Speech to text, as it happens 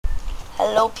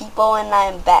Hello people, and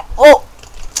I am back. Whoa!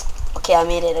 Okay, I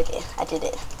made it. Okay, I did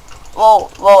it. Whoa,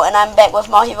 whoa, and I'm back with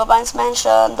more Herobrine's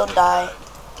mansion. Don't die.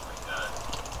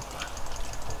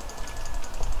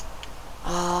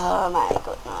 Oh my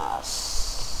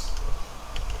goodness.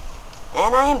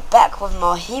 And I am back with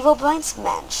more Herobrine's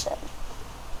mansion.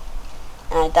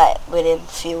 And I died within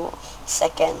few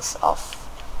seconds of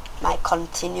my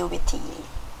continuity,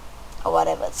 or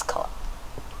whatever it's called.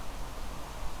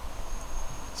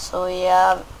 So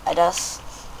yeah, I just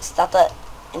started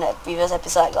in the previous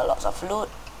episode. I got lots of loot.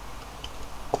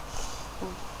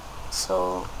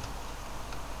 So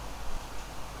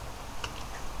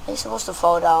are you supposed to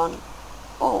fall down?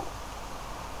 Oh,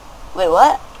 wait,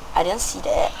 what? I didn't see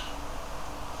that.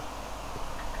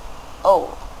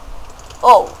 Oh,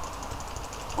 oh,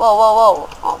 whoa, whoa, whoa!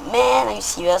 Oh man, are you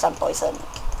serious? I'm poisoned.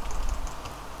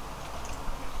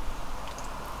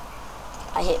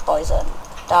 I hate poison.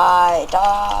 Die,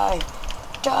 die,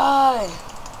 die!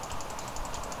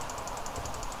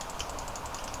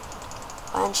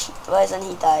 Why isn't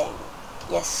he dying?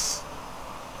 Yes.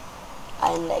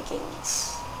 Iron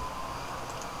leggings.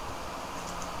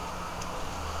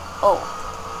 Oh.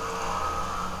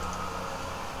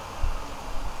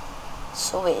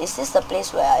 So wait, is this the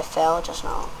place where I fell just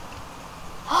now?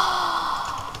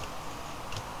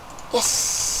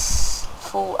 Yes!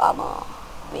 Full armor.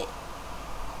 Wait.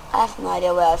 I have no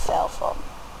idea where I fell from.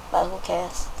 But who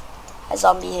cares? A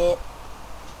zombie head.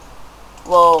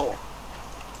 Whoa.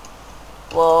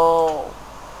 Whoa.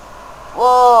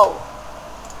 Whoa!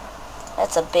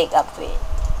 That's a big upgrade.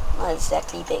 Not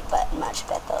exactly big, but much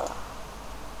better.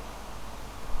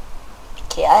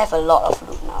 Okay, I have a lot of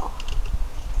loot now.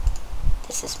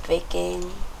 This is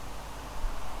breaking.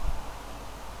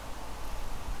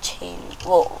 Chain.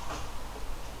 Whoa.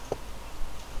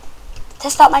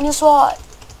 Test out my new sword!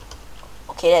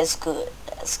 Okay, that's good.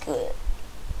 That's good.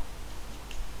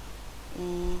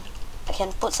 I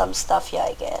can put some stuff here,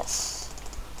 I guess.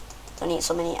 Don't need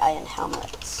so many iron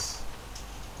helmets.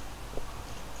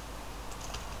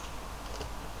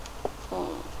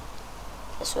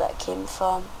 That's where I came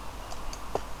from.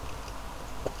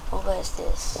 Oh, where is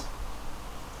this?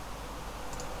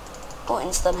 Oh,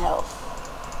 instant health.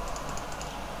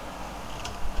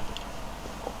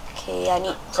 Okay, I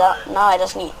need now I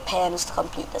just need pants to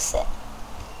complete the set.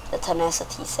 The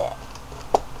tenacity set.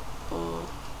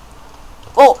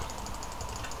 Oh!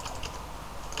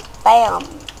 Bam!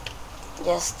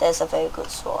 Yes, that's a very good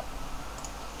sword.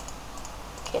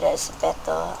 Okay, that is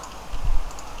better.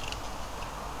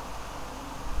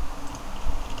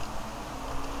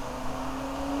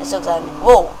 This looks like...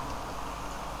 Whoa!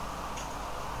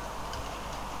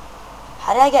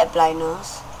 How did I get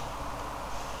blindness?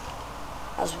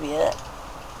 That was weird.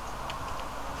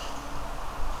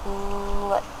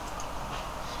 What?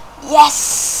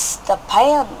 Yes! The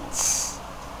pants!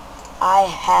 I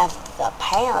have the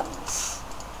pants!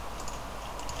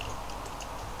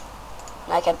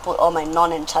 And I can put all my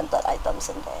non-enchanted items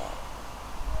in there.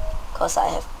 Because I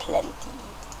have plenty.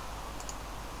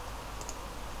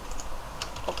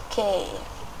 Okay.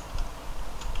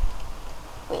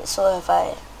 Wait, so if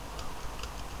I...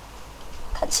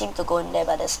 Can't seem to go in there,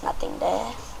 but there's nothing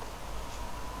there.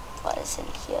 What is in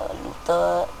here?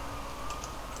 Looted.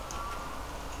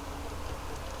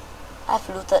 I've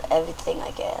looted everything,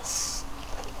 I guess.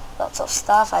 Lots of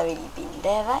stuff. I've already been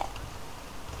there, right?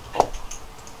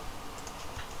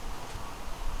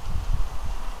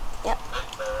 Yep.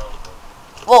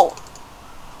 Whoa!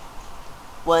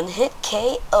 One hit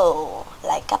KO.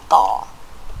 Like a ball.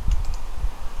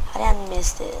 How did I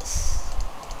miss this?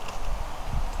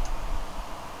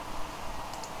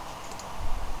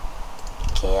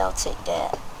 Okay, I'll take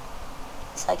that.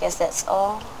 So I guess that's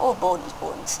all. Oh, bones,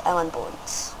 bones. I want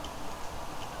bones.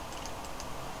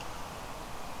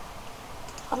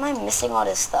 How am I missing all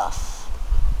this stuff?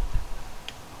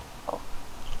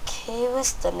 Okay,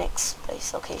 where's the next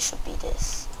place? Okay, it should be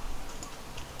this.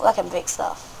 Oh, I can break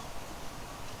stuff.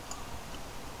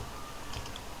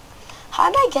 How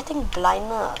am I getting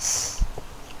blindness?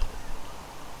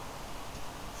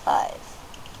 5,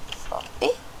 4.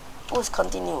 Eh? Oh, it's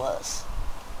continuous.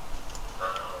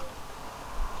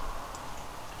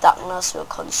 Darkness will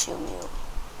consume you.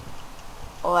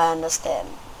 Oh, I understand.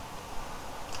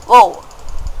 Whoa!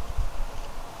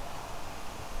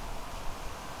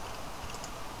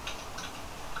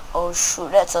 Oh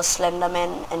shoot, that's a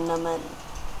Slenderman Enderman.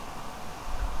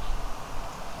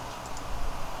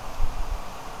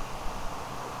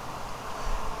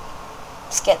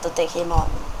 Scared to take him on.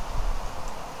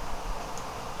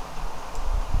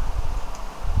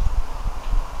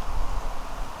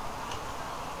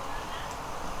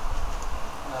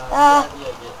 Ah!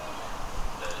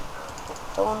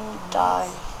 Don't die.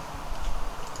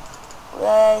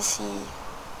 Where is he?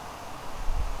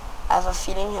 I have a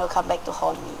feeling he'll come back to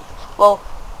haunt me. Whoa,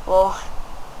 whoa.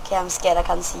 Okay, I'm scared, I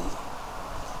can't see.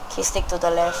 Okay, stick to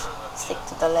the left. Stick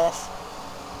to the left.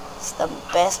 It's the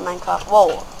best Minecraft.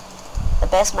 Whoa! The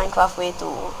best Minecraft way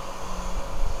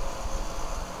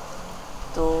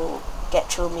to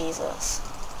get through mazes.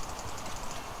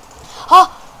 Oh!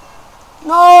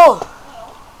 No!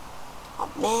 Oh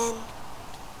man.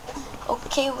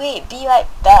 Okay, wait, be right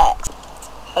back.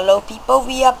 Hello people,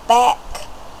 we are back.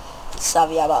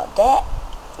 Sorry about that.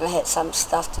 I had some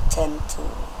stuff to tend to.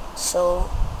 So,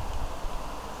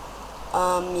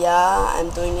 yeah, I'm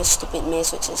doing this stupid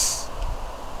maze which is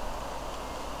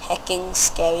hecking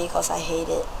scary because I hate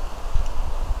it.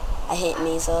 I hate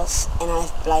mazes and I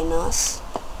have blindness,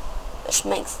 which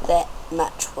makes that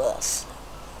much worse.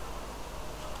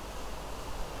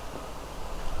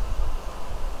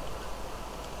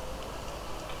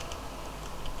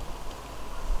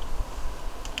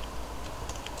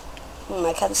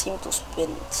 I can't seem to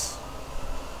sprint.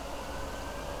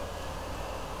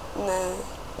 Nah.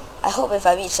 I hope if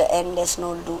I reach the end there's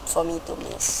no loot for me to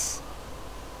miss.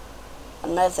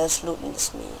 Unless there's loot in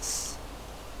this maze.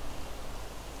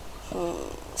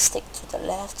 Stick to the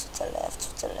left, to the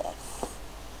left, to the left.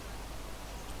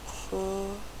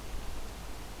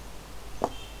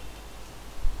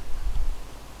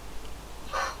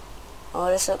 Oh,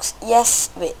 this looks... Yes!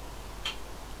 Wait.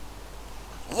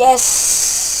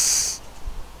 Yes!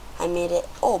 I made it.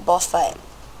 Oh, boss fight.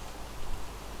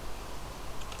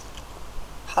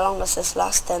 How long does this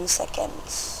last? 10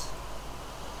 seconds.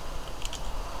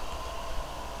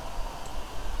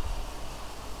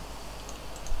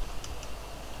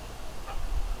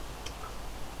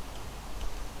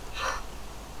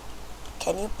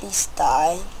 Can you please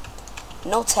die?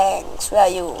 No tanks. Where are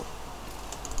you?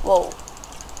 Whoa.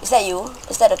 Is that you?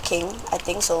 Is that a king? I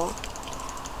think so.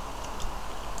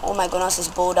 Oh my goodness, this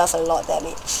bow does a lot of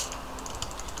damage.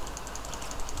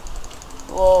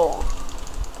 Whoa.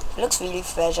 It looks really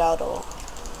fragile though.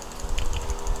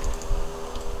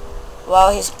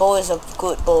 Wow, his bow is a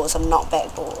good bow. It's a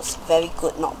knockback bow. It's a very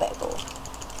good knockback bow.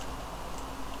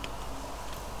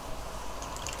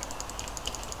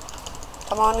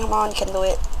 Come on, you can do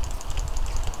it.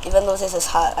 Even though this is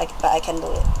hard, but I can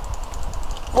do it.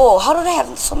 Whoa, how do they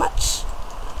have so much?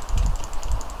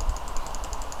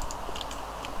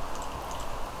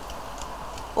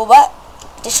 Whoa, what?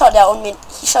 They shot their own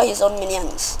he shot his own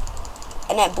minions.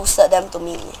 And that boosted them to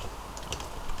me.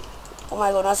 Oh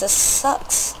my goodness, this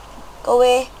sucks. Go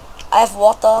away. I have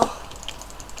water.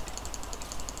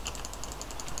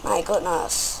 My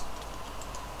goodness.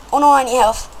 Oh no, I need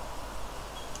health.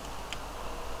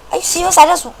 Are you serious? I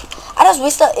just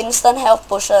wasted instant health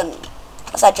potion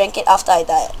because I drank it after I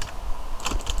died.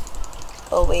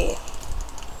 Go away.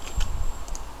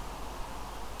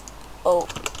 Oh.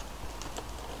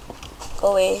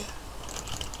 Go away.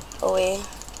 Go away.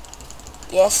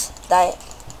 Yes, die.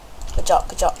 Good job,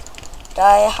 good job.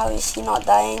 Die. How is he not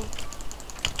dying?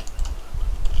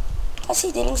 Why is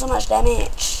he dealing so much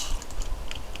damage?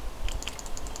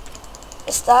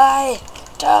 Just die.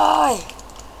 Die.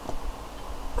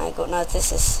 My goodness,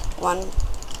 this is one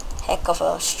heck of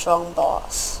a strong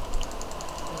boss.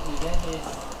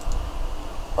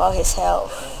 Wow, his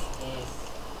health.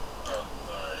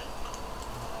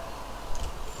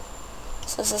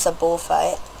 So this is a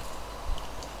bullfight.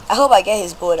 I hope I get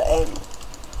his bow at the end.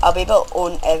 I'll be able to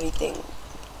own everything.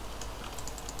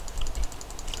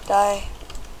 Die.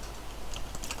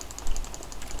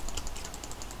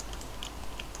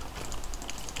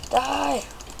 Die.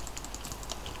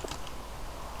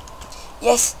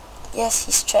 Yes, yes,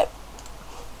 he's trapped.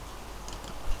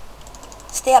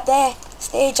 Stay up there.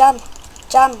 Stay, jump.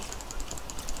 Jump.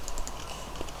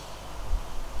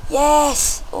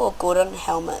 Yes. Oh, golden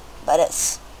helmet. But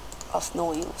it's of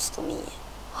no use to me.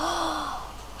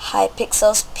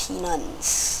 Hypixel's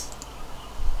penance.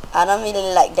 I don't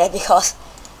really like that because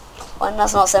one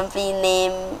does not simply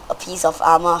name a piece of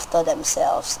armor after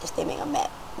themselves if they make a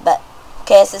map. But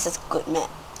okay, this is a good map.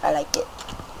 I like it.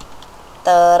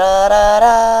 Da da da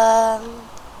da.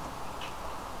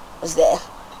 What's that?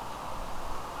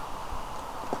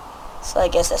 So I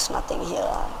guess there's nothing here.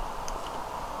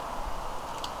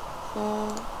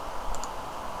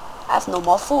 I have no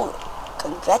more food.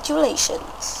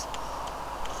 Congratulations.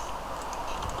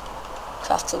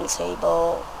 Crafting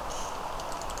table.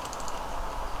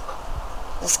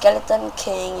 The skeleton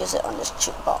king, use it on this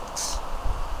jukebox.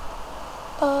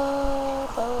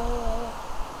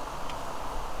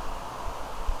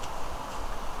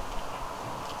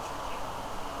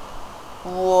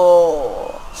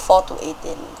 Whoa, 4 to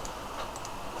 18.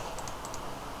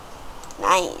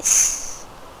 Nice.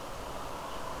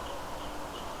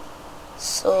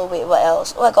 So wait, what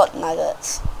else? Oh, I got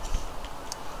nuggets.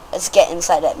 Let's get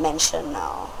inside that mansion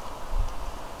now.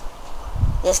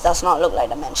 This does not look like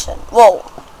the mansion. Whoa!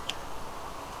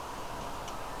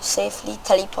 Safely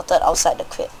teleported outside the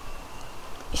crypt.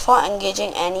 Before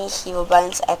engaging any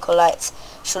Herobrine's acolytes,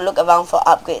 should look around for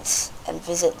upgrades and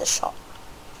visit the shop.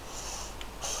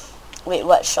 Wait,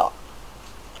 what shop?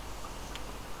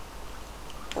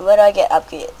 And where do I get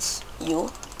upgrades?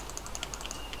 You?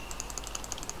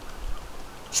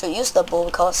 Should use the bow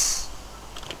because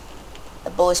the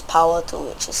bow is power 2,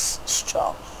 which is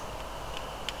strong.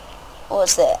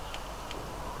 What's that?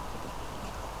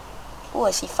 Oh,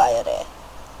 I see fire there.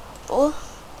 Oh,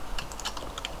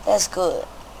 that's good.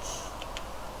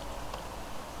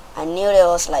 I knew there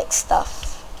was like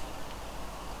stuff.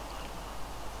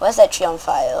 Where's that tree on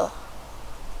fire?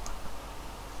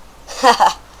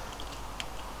 Haha.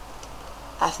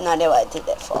 I have no idea what I did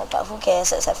that for, but who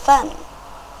cares? Let's have fun.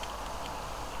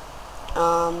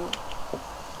 Oh,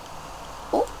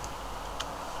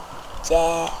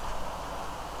 yeah.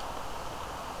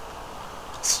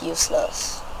 It's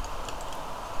useless.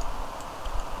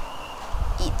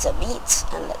 Eat the meat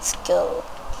and let's go.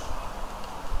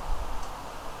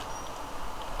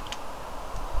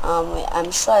 Wait,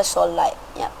 I'm sure I saw light.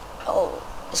 Yep. Oh,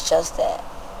 it's just there.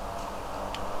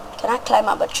 Can I climb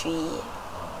up a tree?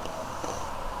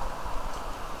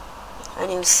 I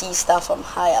need to see stuff from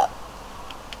high up.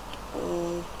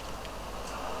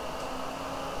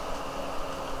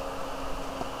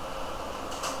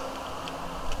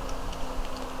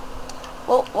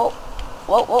 Whoa, whoa,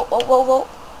 whoa, whoa, whoa, whoa, whoa.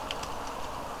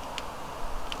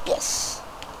 Yes.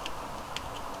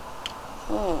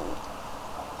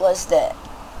 What's that?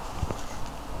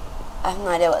 I have no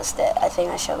idea what's that. I think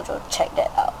I should go check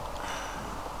that out.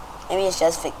 Maybe it's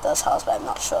just Victor's house, but I'm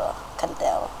not sure. Can't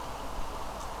tell.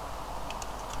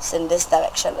 It's in this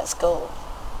direction. Let's go.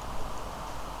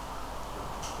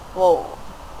 Whoa.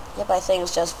 Yep, I think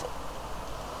it's just...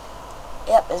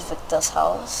 Yep, it's Victor's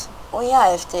house. Oh yeah, I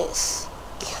have this.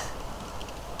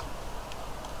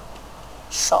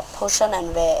 Shop, potion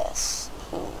and wares.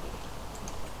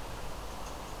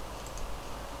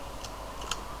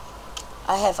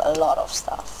 I have a lot of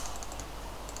stuff.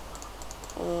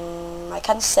 I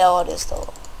can't sell all this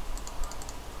though.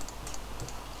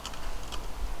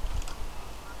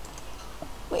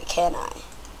 Wait, can I?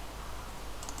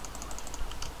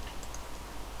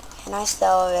 Can I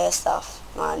sell rare stuff?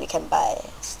 No, I only can buy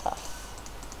stuff.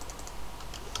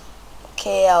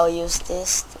 Okay, I'll use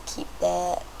this to keep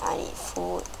that. I need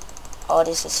food. All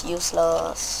this is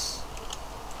useless.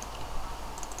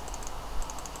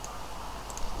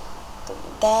 Do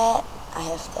that. I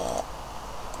have that.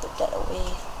 Put that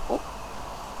away. Ooh.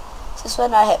 This is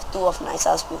when I have 2 of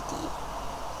Nisa's beauty.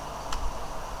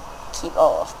 Keep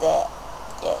all of that.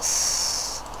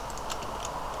 Yes.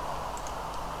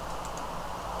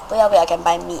 Oh yeah, wait, I can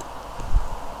buy meat.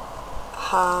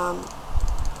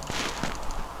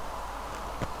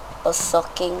 A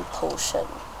sucking potion.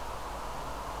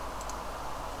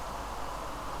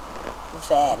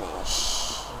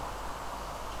 Vanish.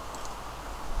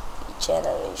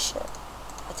 Regeneration.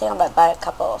 I think I might buy a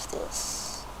couple of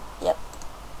this. Yep.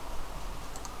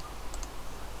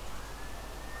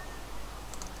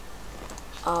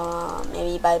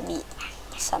 Maybe buy meat.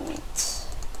 Some meat.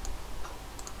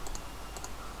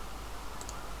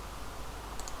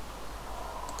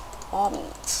 More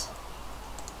meat.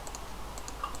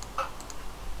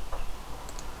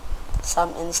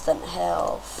 Some instant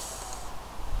health.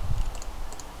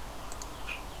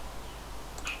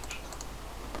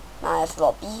 Now I have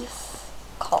raw beef,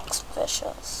 cock's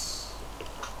precious.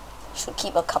 Should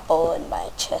keep a couple in my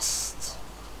chest.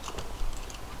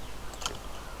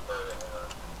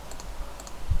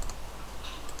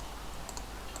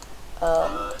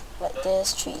 Like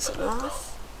this, 3 is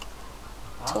enough.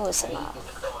 2 is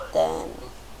enough. Then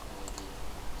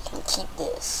can keep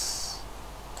this.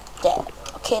 There.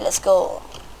 Okay, let's go.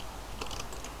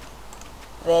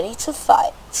 Ready to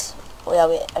fight. Oh yeah,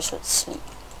 wait, I should sleep.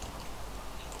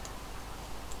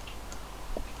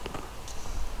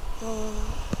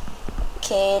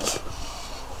 Okay.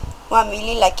 Well, I'm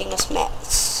really liking this map.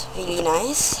 It's really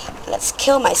nice. Let's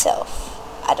kill myself.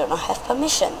 I do not have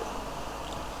permission.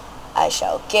 I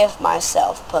shall give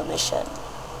myself permission.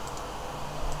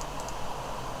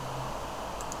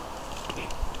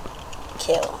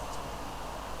 Kill.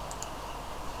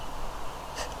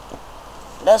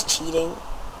 That's cheating.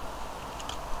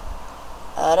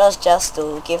 That's just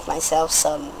to give myself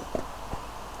some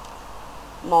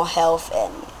more health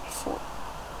and food.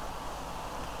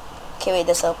 Okay, wait,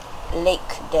 there's a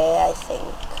lake there, I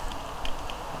think.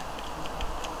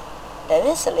 There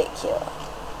is a lake here.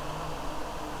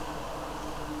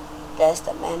 There's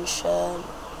the mansion.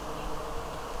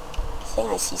 I think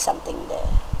I see something there.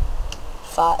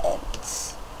 Far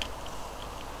ends.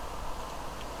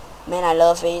 Man, I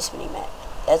love Race Minimap.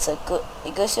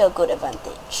 It gives you a good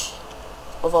advantage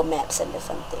over maps and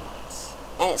different things.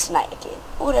 And it's night again.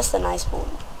 Oh, that's the nice moon.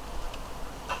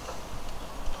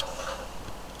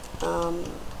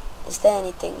 Is there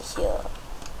anything here?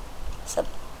 There's a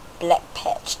black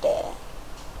patch there.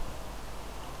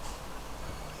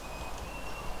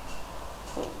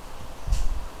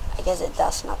 I guess it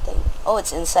does nothing. Oh,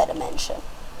 it's inside the mansion.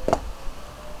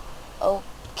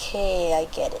 Okay, I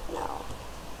get it now.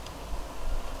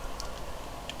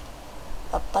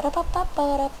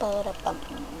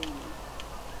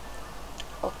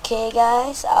 Okay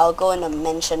guys, I'll go in the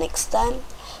mansion next time.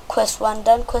 Quest 1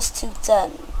 done, quest 2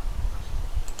 done.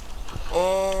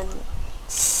 And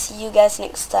see you guys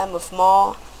next time with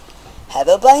more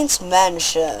Herobrine's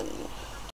Mansion.